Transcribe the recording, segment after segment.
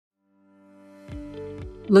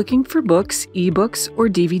Looking for books, ebooks, or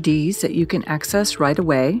DVDs that you can access right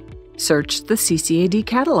away? Search the CCAD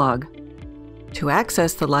Catalog. To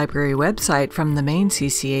access the library website from the main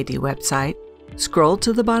CCAD website, scroll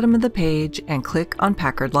to the bottom of the page and click on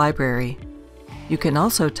Packard Library. You can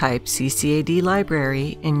also type CCAD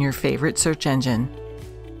Library in your favorite search engine.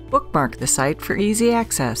 Bookmark the site for easy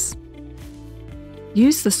access.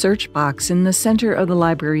 Use the search box in the center of the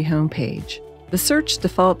library homepage. The search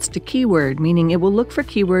defaults to keyword, meaning it will look for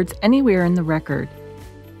keywords anywhere in the record.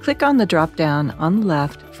 Click on the drop-down on the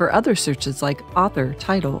left for other searches like author,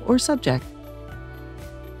 title, or subject.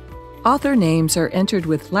 Author names are entered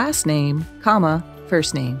with last name, comma,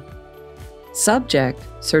 first name. Subject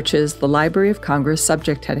searches the Library of Congress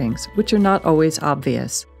subject headings, which are not always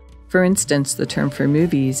obvious. For instance, the term for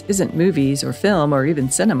movies isn't movies or film or even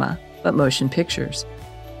cinema, but motion pictures.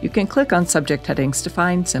 You can click on subject headings to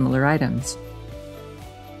find similar items.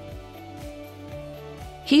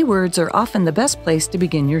 Keywords are often the best place to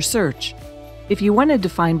begin your search. If you wanted to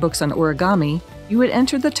find books on origami, you would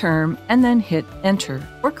enter the term and then hit Enter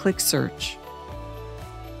or click Search.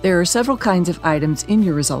 There are several kinds of items in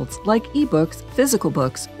your results, like ebooks, physical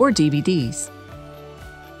books, or DVDs.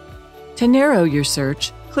 To narrow your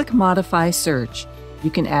search, click Modify Search.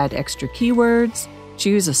 You can add extra keywords,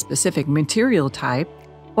 choose a specific material type,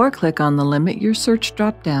 or click on the Limit Your Search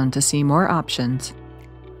drop-down to see more options.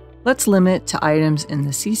 Let's limit to items in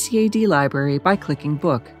the CCAD library by clicking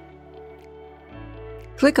Book.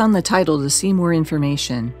 Click on the title to see more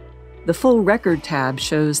information. The Full Record tab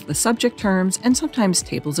shows the subject terms and sometimes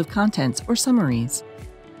tables of contents or summaries.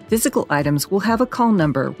 Physical items will have a call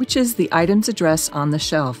number, which is the item's address on the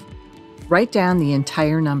shelf. Write down the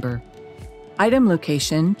entire number. Item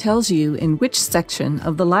location tells you in which section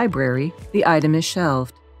of the library the item is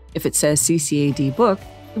shelved. If it says CCAD Book,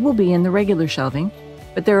 it will be in the regular shelving,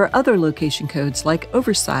 but there are other location codes like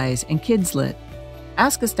Oversize and Kids Lit.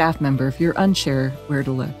 Ask a staff member if you're unsure where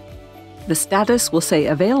to look. The status will say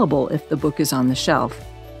available if the book is on the shelf,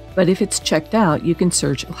 but if it's checked out, you can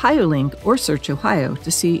search OhioLink or search Ohio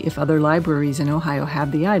to see if other libraries in Ohio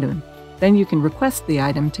have the item. Then you can request the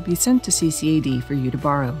item to be sent to CCAD for you to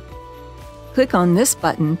borrow. Click on this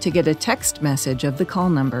button to get a text message of the call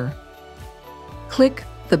number. Click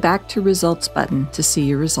the Back to Results button to see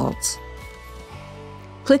your results.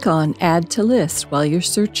 Click on Add to List while you're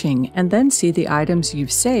searching and then see the items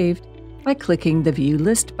you've saved by clicking the View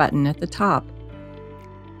List button at the top.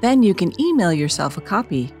 Then you can email yourself a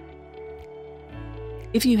copy.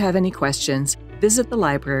 If you have any questions, visit the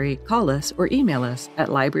library, call us, or email us at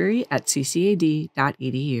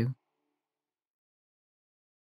library@ccad.edu.